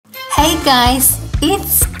Hey guys,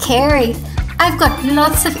 it's Kerry. I've got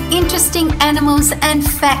lots of interesting animals and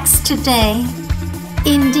facts today.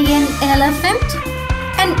 Indian elephant.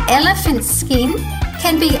 An elephant's skin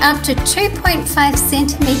can be up to 2.5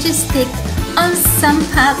 centimeters thick on some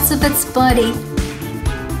parts of its body.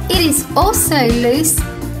 It is also loose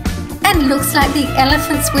and looks like the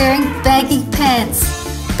elephant's wearing baggy pants.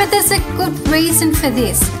 But there's a good reason for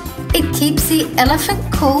this. It keeps the elephant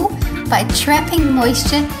cool by trapping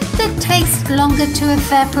moisture that takes longer to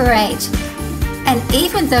evaporate. And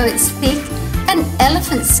even though it's thick, an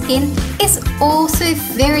elephant's skin is also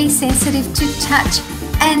very sensitive to touch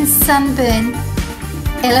and sunburn.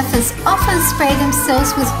 Elephants often spray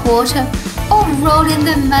themselves with water or roll in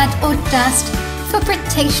the mud or dust for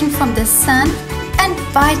protection from the sun and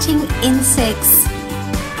biting insects.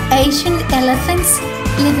 Asian elephants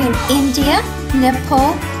live in India,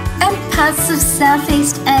 Nepal, and parts of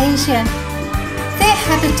Southeast Asia. Their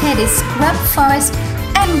habitat is scrub forest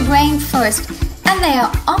and rainforest, and they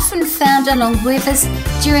are often found along rivers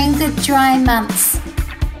during the dry months.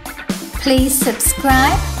 Please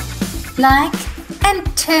subscribe, like,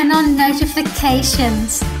 and turn on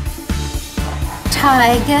notifications.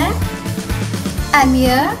 Tiger.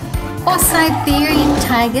 Amur or Siberian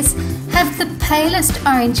tigers have the palest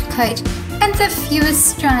orange coat and the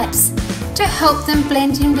fewest stripes to help them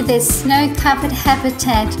blend in with their snow-covered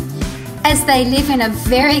habitat as they live in a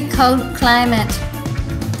very cold climate.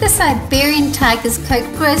 The Siberian tiger's coat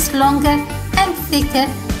grows longer and thicker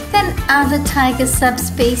than other tiger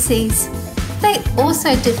subspecies. They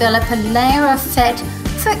also develop a layer of fat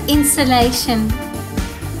for insulation.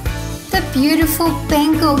 The beautiful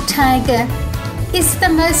Bengal tiger is the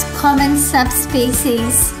most common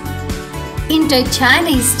subspecies.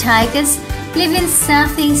 Indo-Chinese tigers live in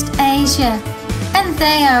Southeast Asia, and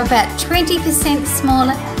they are about 20%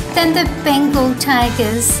 smaller than the Bengal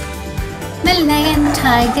tigers. Malayan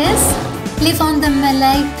tigers live on the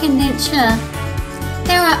Malay Peninsula.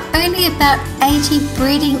 There are only about 80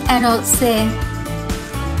 breeding adults there.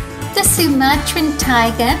 The Sumatran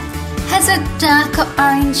tiger has a darker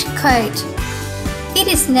orange coat. It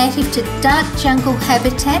is native to dark jungle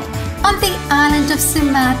habitat on the island of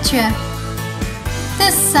Sumatra. The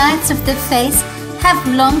sides of the face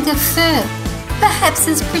have longer fur, perhaps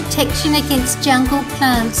as protection against jungle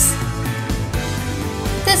plants.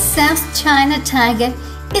 The South China tiger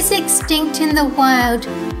is extinct in the wild.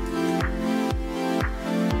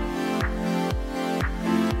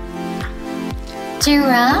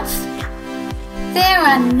 Giraffe. There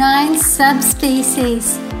are 9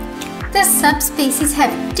 subspecies. The subspecies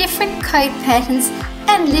have different coat patterns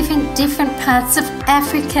and live in different parts of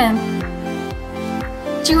Africa.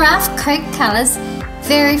 Giraffe coat colours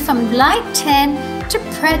vary from light tan to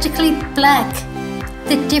practically black.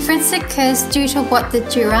 The difference occurs due to what the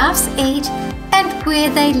giraffes eat and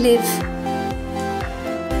where they live.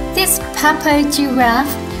 This Papo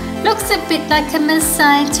giraffe looks a bit like a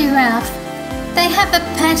Maasai giraffe. They have a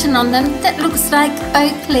pattern on them that looks like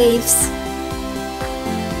oak leaves.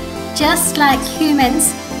 Just like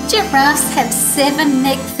humans, giraffes have 7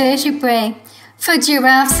 neck vertebrae. For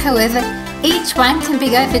giraffes, however, each one can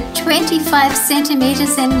be over 25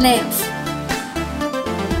 centimeters in length.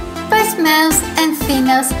 Both males and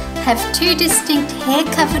females have 2 distinct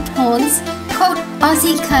hair-covered horns called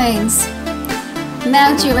ossicones.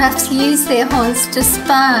 Male giraffes use their horns to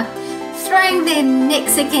spar, throwing their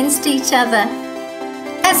necks against each other.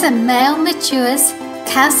 As a male matures,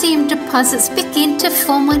 calcium deposits begin to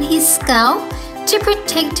form on his skull to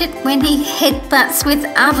protect it when he headbutts with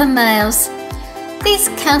other males. These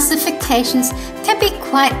calcifications can be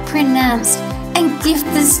quite pronounced and give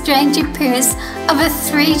the strange appearance of a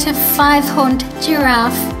 3 to 5 horned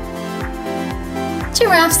giraffe.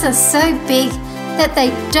 Giraffes are so big that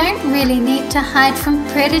they don't really need to hide from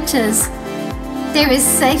predators. There is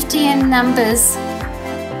safety in numbers.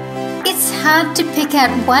 It's hard to pick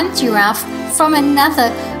out one giraffe from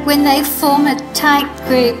another when they form a tight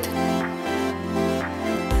group.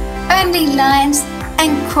 Only lions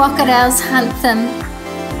and crocodiles hunt them.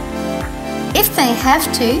 If they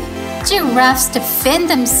have to, giraffes defend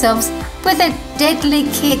themselves with a deadly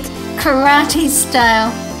kick, karate style.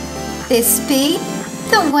 Their speed,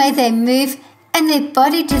 the way they move, and their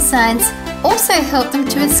body designs also help them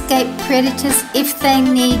to escape predators if they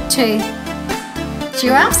need to.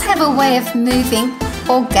 Giraffes have a way of moving,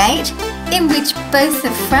 or gait, in which both the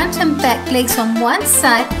front and back legs on one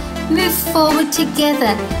side move forward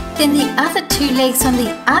together, then the other 2 legs on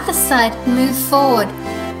the other side move forward.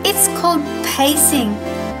 It's called pacing.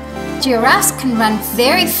 Giraffes can run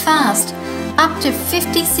very fast, up to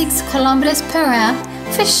 56 kilometers per hour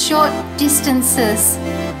for short distances.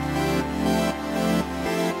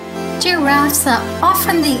 Giraffes are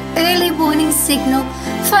often the early warning signal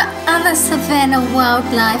for other savanna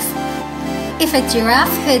wildlife. If a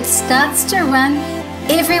giraffe herd starts to run,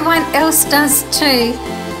 everyone else does too.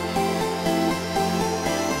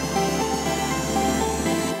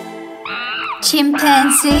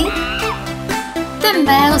 Chimpanzee. The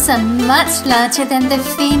males are much larger than the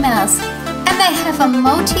females, and they have a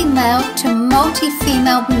multi-male to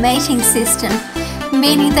multi-female mating system,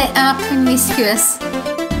 meaning they are promiscuous.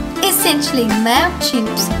 Essentially, male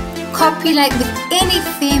chimps copulate with any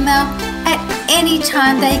female at any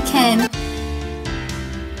time they can.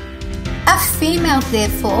 A female,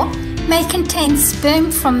 therefore, may contain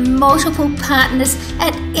sperm from multiple partners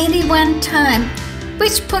at any one time,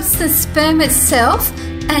 which puts the sperm itself,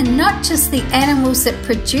 and not just the animals that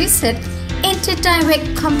produce it, into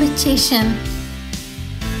direct competition.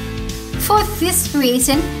 For this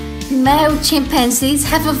reason, male chimpanzees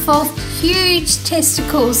have evolved huge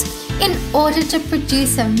testicles in order to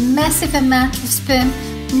produce a massive amount of sperm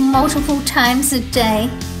multiple times a day.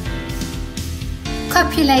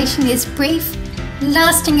 Copulation is brief,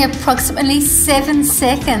 lasting approximately 7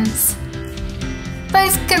 seconds.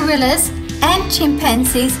 Both gorillas and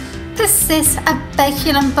chimpanzees possess a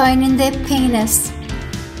baculum bone in their penis.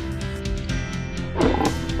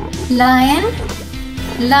 Lion.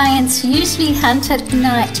 Lions usually hunt at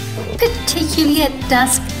night, particularly at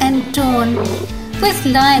dusk and dawn, with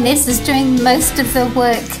lionesses doing most of the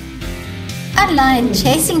work. A lion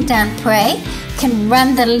chasing down prey can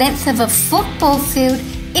run the length of a football field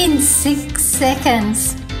in 6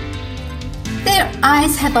 seconds. Their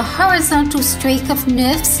eyes have a horizontal streak of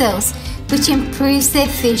nerve cells which improves their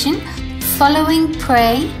vision following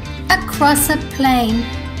prey across a plain.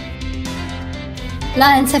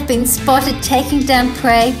 Lions have been spotted taking down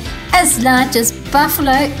prey as large as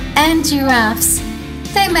buffalo and giraffes.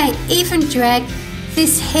 They may even drag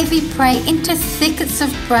this heavy prey into thickets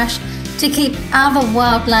of brush to keep other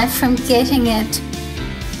wildlife from getting it.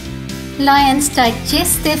 Lions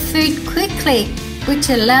digest their food quickly, which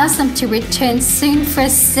allows them to return soon for a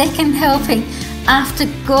second helping after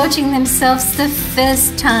gorging themselves the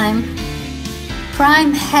first time.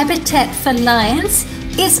 Prime habitat for lions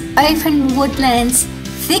is open woodlands,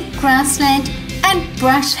 thick grassland and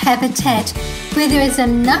brush habitat where there is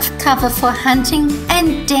enough cover for hunting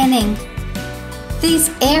and denning.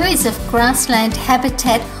 These areas of grassland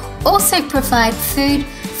habitat also provide food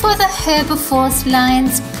for the herbivores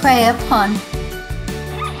lions prey upon.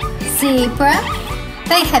 Zebra.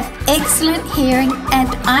 They have excellent hearing and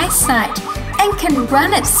eyesight and can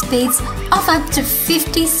run at speeds of up to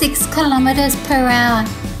 56 kilometers per hour.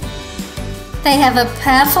 They have a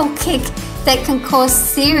powerful kick that can cause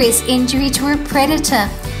serious injury to a predator,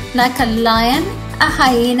 like a lion, a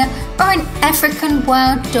hyena, or an African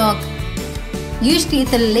wild dog. Usually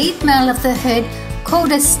the lead male of the herd,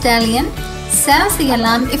 called a stallion, sounds the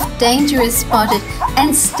alarm if danger is spotted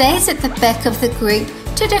and stays at the back of the group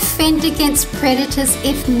to defend against predators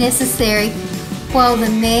if necessary, while the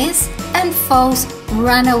mares and foals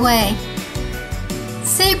run away.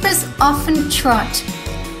 Zebras often trot.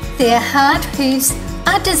 Their hard hooves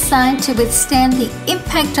are designed to withstand the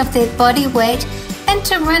impact of their body weight and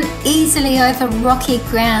to run easily over rocky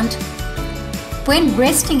ground. When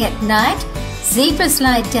resting at night, zebras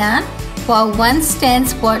lie down while one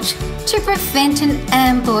stands watch to prevent an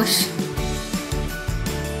ambush.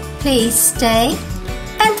 Please stay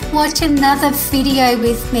and watch another video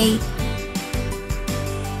with me.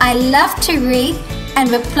 I love to read and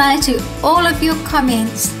reply to all of your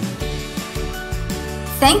comments.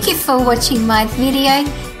 Thank you for watching my video.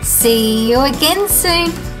 See you again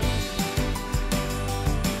soon.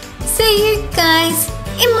 See you guys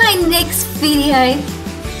in my next video.